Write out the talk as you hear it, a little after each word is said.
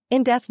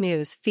In-depth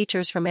news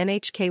features from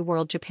NHK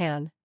World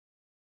Japan.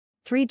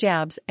 3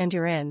 jabs and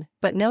you're in,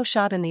 but no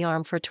shot in the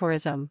arm for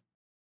tourism.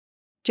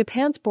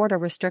 Japan's border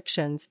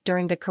restrictions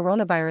during the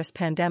coronavirus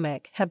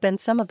pandemic have been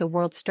some of the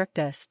world's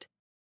strictest.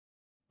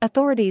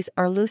 Authorities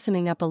are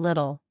loosening up a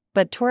little,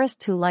 but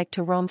tourists who like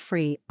to roam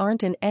free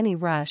aren't in any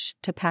rush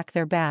to pack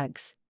their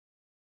bags.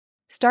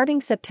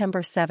 Starting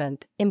September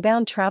 7th,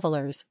 inbound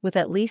travelers with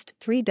at least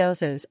 3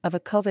 doses of a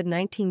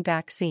COVID-19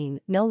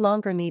 vaccine no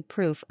longer need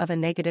proof of a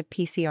negative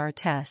PCR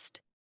test.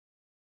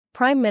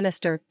 Prime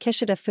Minister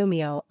Kishida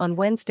Fumio on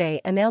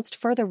Wednesday announced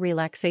further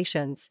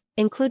relaxations,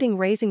 including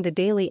raising the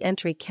daily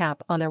entry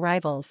cap on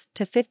arrivals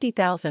to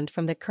 50,000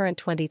 from the current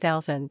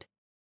 20,000.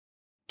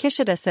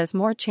 Kishida says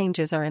more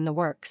changes are in the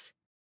works.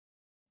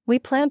 We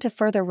plan to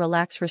further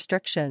relax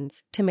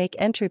restrictions to make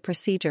entry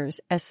procedures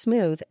as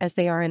smooth as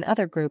they are in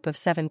other group of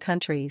 7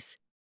 countries.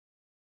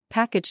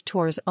 Package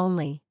tours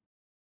only.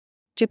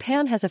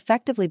 Japan has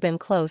effectively been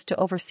closed to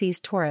overseas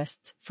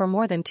tourists for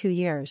more than 2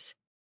 years.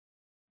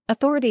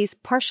 Authorities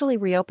partially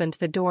reopened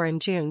the door in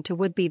June to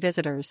would-be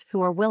visitors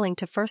who are willing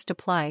to first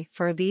apply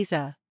for a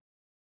visa.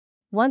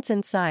 Once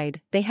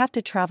inside, they have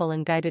to travel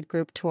in guided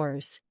group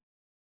tours.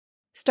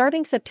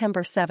 Starting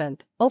September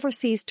 7th,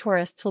 overseas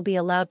tourists will be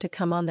allowed to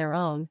come on their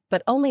own,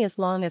 but only as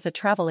long as a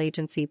travel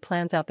agency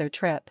plans out their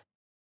trip.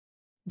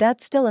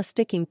 That's still a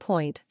sticking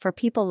point for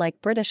people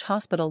like British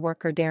hospital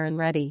worker Darren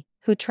Reddy,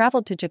 who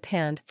traveled to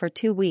Japan for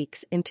 2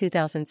 weeks in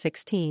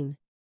 2016.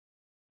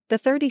 The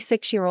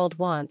 36-year-old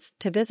wants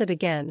to visit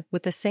again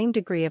with the same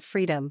degree of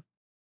freedom.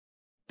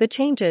 The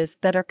changes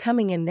that are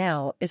coming in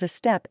now is a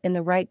step in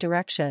the right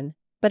direction,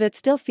 but it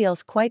still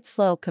feels quite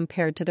slow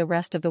compared to the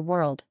rest of the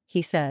world,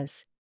 he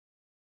says.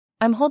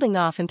 I'm holding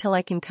off until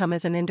I can come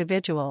as an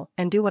individual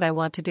and do what I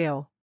want to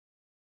do.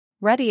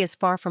 Reddy is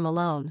far from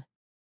alone.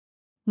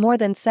 More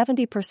than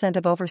 70%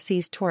 of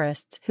overseas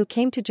tourists who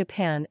came to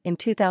Japan in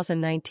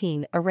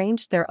 2019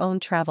 arranged their own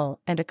travel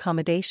and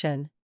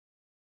accommodation.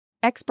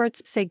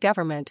 Experts say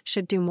government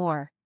should do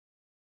more.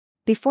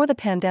 Before the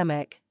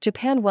pandemic,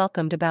 Japan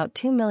welcomed about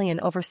 2 million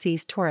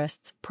overseas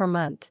tourists per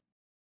month.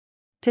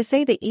 To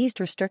say the eased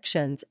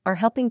restrictions are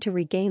helping to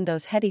regain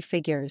those heady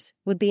figures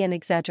would be an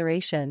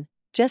exaggeration.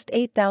 Just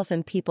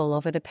 8,000 people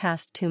over the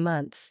past 2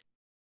 months.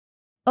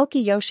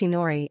 Oki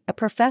Yoshinori, a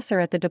professor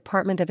at the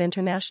Department of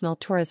International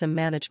Tourism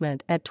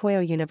Management at Toyo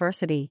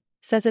University,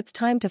 says it's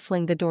time to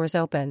fling the doors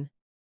open.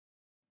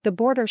 The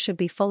border should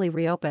be fully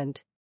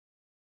reopened.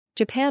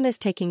 Japan is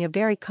taking a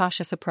very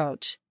cautious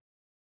approach.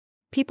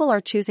 People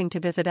are choosing to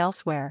visit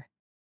elsewhere.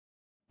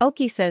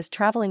 Oki says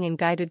traveling in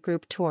guided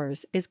group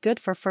tours is good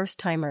for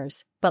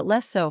first-timers, but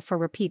less so for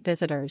repeat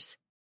visitors.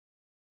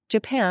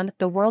 Japan,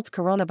 the world's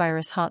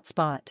coronavirus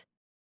hotspot.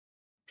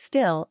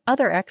 Still,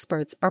 other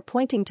experts are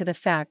pointing to the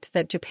fact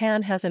that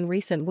Japan has in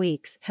recent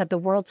weeks had the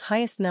world's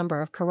highest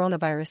number of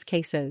coronavirus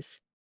cases.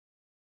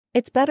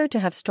 It's better to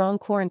have strong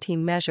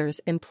quarantine measures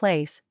in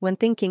place when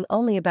thinking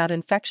only about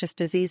infectious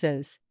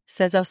diseases,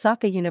 says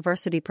Osaka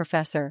University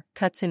professor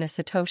Katsuna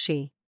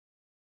Satoshi.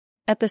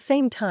 At the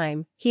same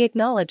time, he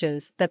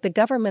acknowledges that the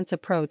government's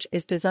approach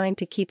is designed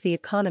to keep the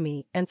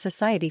economy and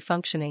society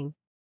functioning.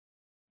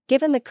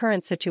 Given the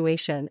current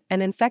situation,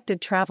 an infected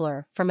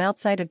traveler from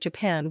outside of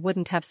Japan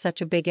wouldn't have such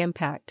a big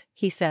impact,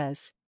 he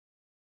says.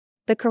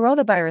 The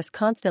coronavirus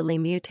constantly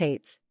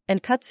mutates,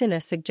 and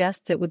Katsuna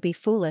suggests it would be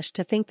foolish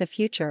to think the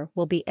future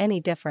will be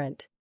any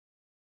different.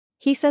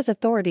 He says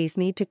authorities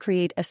need to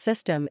create a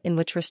system in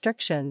which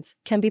restrictions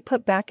can be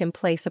put back in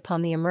place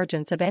upon the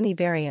emergence of any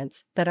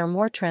variants that are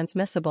more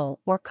transmissible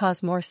or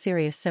cause more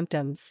serious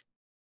symptoms.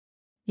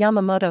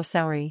 Yamamoto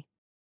Saori,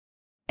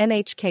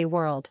 NHK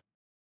World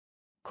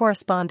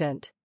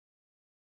Correspondent.